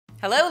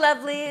Hello,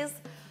 lovelies.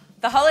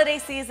 The holiday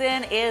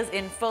season is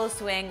in full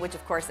swing, which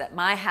of course at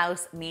my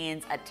house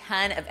means a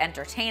ton of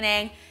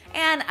entertaining,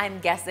 and I'm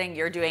guessing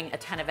you're doing a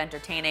ton of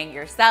entertaining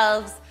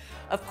yourselves.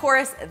 Of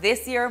course,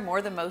 this year,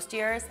 more than most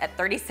years, at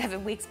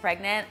 37 weeks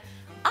pregnant,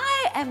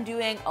 I am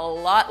doing a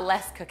lot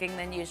less cooking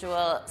than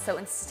usual, so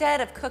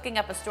instead of cooking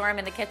up a storm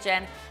in the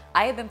kitchen,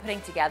 I have been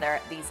putting together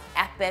these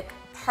epic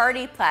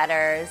party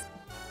platters.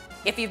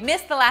 If you've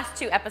missed the last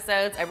 2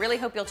 episodes, I really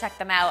hope you'll check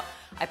them out.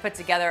 I put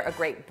together a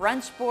great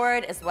brunch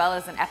board as well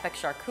as an epic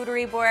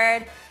charcuterie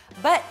board.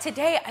 But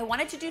today I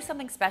wanted to do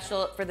something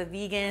special for the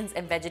vegans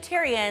and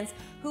vegetarians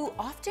who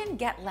often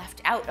get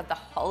left out of the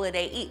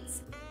holiday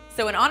eats.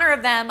 So in honor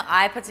of them,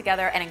 I put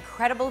together an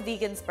incredible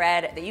vegan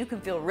spread that you can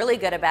feel really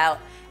good about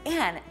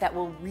and that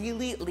will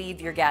really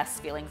leave your guests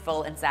feeling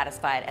full and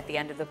satisfied at the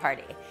end of the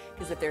party.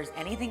 Because if there's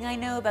anything I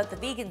know about the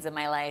vegans in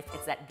my life,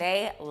 it's that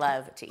they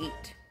love to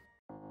eat.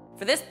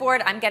 For this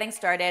board, I'm getting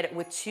started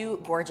with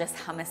 2 gorgeous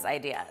hummus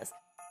ideas.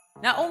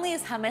 Not only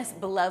is hummus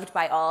beloved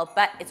by all,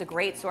 but it's a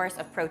great source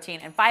of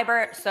protein and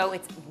fiber, so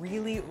it's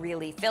really,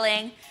 really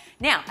filling.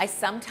 Now, I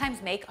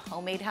sometimes make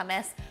homemade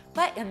hummus,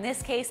 but in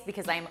this case,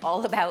 because I'm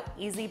all about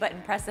easy but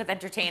impressive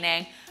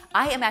entertaining,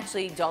 I am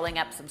actually dolling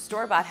up some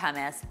store-bought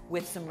hummus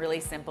with some really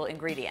simple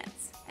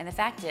ingredients. And the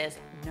fact is,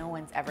 no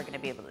one's ever gonna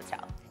be able to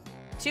tell.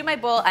 To my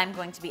bowl, I'm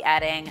going to be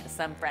adding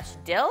some fresh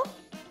dill,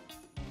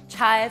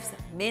 chives,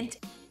 mint,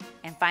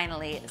 and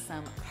finally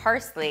some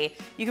parsley.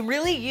 You can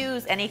really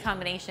use any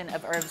combination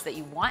of herbs that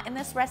you want in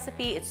this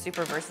recipe. It's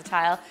super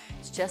versatile.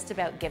 It's just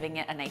about giving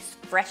it a nice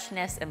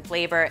freshness and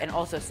flavor and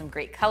also some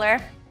great color.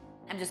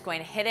 I'm just going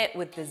to hit it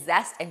with the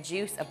zest and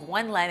juice of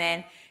 1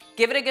 lemon,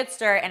 give it a good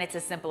stir, and it's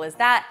as simple as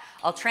that.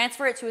 I'll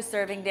transfer it to a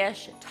serving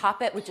dish,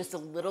 top it with just a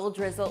little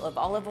drizzle of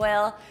olive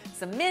oil,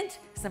 some mint,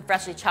 some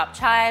freshly chopped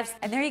chives,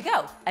 and there you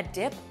go. A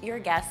dip your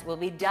guests will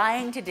be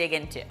dying to dig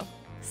into.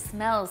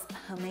 Smells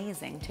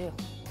amazing too.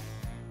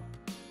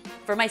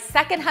 For my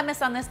second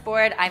hummus on this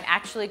board, I'm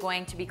actually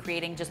going to be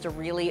creating just a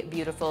really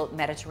beautiful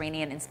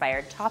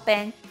Mediterranean-inspired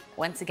topping.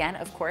 Once again,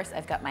 of course,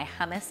 I've got my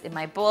hummus in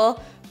my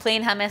bowl.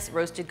 Plain hummus,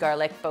 roasted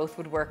garlic, both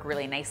would work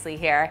really nicely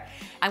here.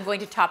 I'm going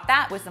to top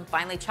that with some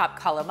finely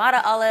chopped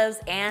Kalamata olives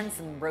and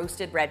some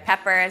roasted red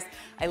peppers.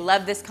 I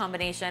love this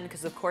combination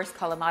because, of course,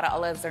 Kalamata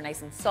olives are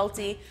nice and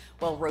salty,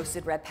 while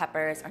roasted red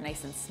peppers are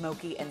nice and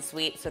smoky and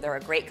sweet, so they're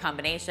a great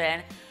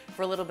combination.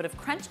 For a little bit of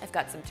crunch, I've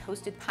got some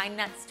toasted pine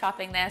nuts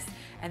topping this,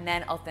 and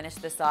then I'll finish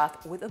this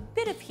off with a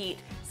bit of heat,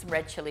 some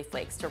red chili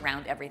flakes to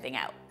round everything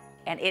out.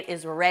 And it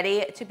is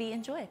ready to be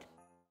enjoyed.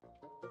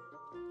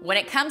 When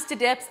it comes to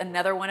dips,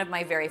 another one of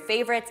my very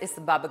favorites is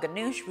the baba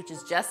ganoush, which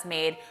is just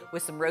made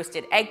with some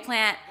roasted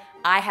eggplant.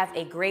 I have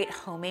a great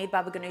homemade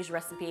baba ganoush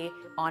recipe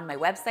on my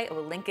website. I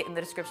will link it in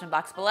the description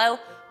box below.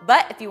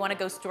 But if you want to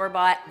go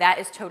store-bought, that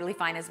is totally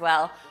fine as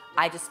well.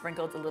 I just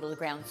sprinkled a little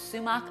ground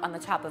sumac on the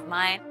top of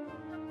mine.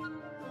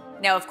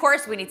 Now, of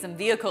course, we need some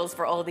vehicles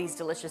for all these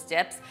delicious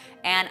dips,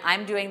 and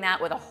I'm doing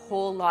that with a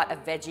whole lot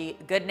of veggie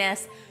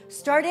goodness,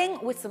 starting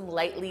with some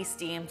lightly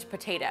steamed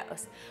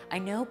potatoes. I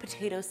know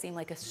potatoes seem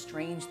like a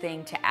strange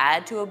thing to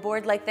add to a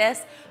board like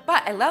this,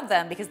 but I love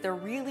them because they're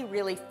really,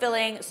 really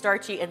filling,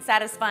 starchy, and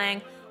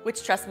satisfying,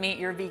 which, trust me,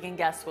 your vegan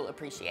guests will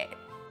appreciate.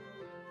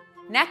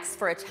 Next,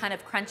 for a ton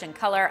of crunch and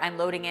color, I'm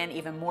loading in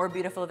even more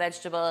beautiful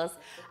vegetables.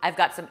 I've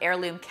got some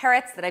heirloom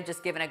carrots that I've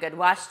just given a good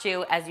wash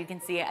to. As you can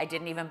see, I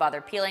didn't even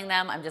bother peeling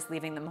them. I'm just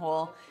leaving them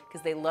whole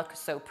because they look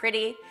so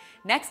pretty.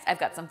 Next, I've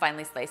got some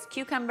finely sliced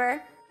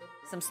cucumber,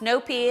 some snow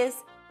peas,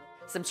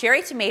 some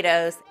cherry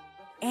tomatoes,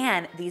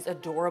 and these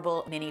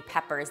adorable mini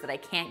peppers that I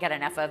can't get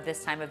enough of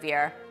this time of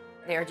year.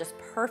 They are just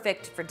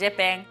perfect for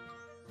dipping.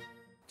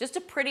 Just to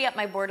pretty up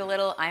my board a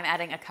little, I'm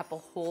adding a couple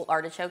whole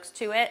artichokes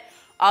to it.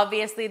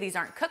 Obviously, these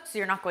aren't cooked, so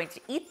you're not going to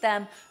eat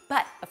them,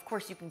 but of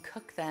course you can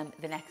cook them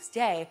the next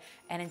day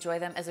and enjoy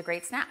them as a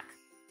great snack.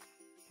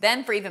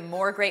 Then for even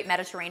more great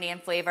Mediterranean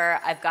flavor,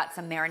 I've got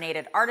some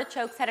marinated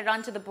artichokes headed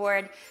onto the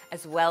board,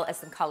 as well as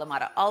some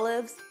Kalamata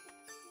olives.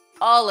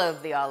 All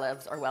of the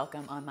olives are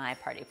welcome on my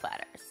party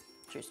platters.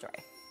 True story.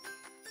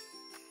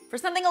 For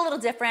something a little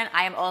different,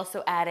 I am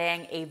also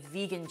adding a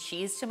vegan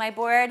cheese to my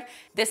board.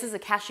 This is a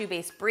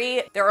cashew-based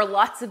brie. There are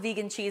lots of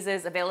vegan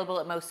cheeses available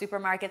at most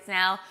supermarkets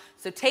now,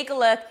 so take a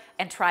look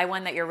and try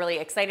one that you're really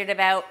excited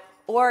about,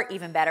 or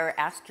even better,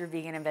 ask your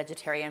vegan and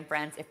vegetarian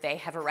friends if they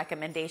have a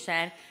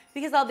recommendation,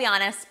 because I'll be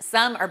honest,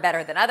 some are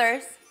better than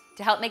others.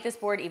 To help make this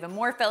board even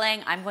more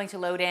filling, I'm going to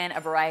load in a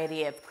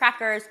variety of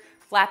crackers,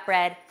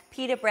 flatbread,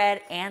 pita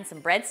bread, and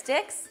some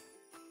breadsticks.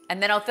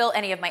 And then I'll fill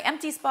any of my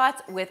empty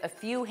spots with a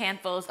few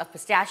handfuls of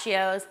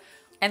pistachios.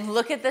 And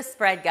look at this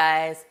spread,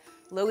 guys.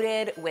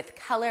 Loaded with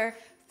color,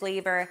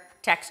 flavor,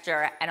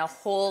 texture, and a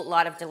whole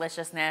lot of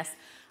deliciousness.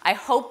 I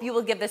hope you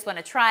will give this one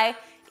a try.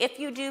 If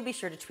you do, be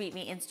sure to tweet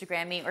me,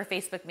 Instagram me, or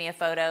Facebook me a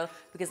photo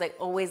because I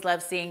always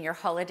love seeing your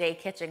holiday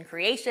kitchen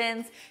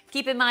creations.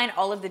 Keep in mind,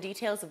 all of the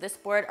details of this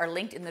board are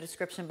linked in the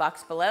description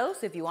box below,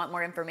 so if you want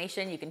more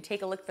information, you can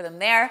take a look for them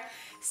there.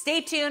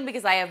 Stay tuned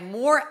because I have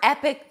more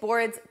epic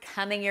boards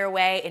coming your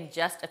way in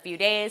just a few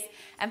days.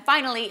 And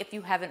finally, if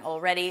you haven't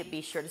already, be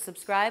sure to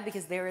subscribe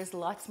because there is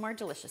lots more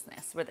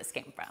deliciousness where this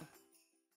came from.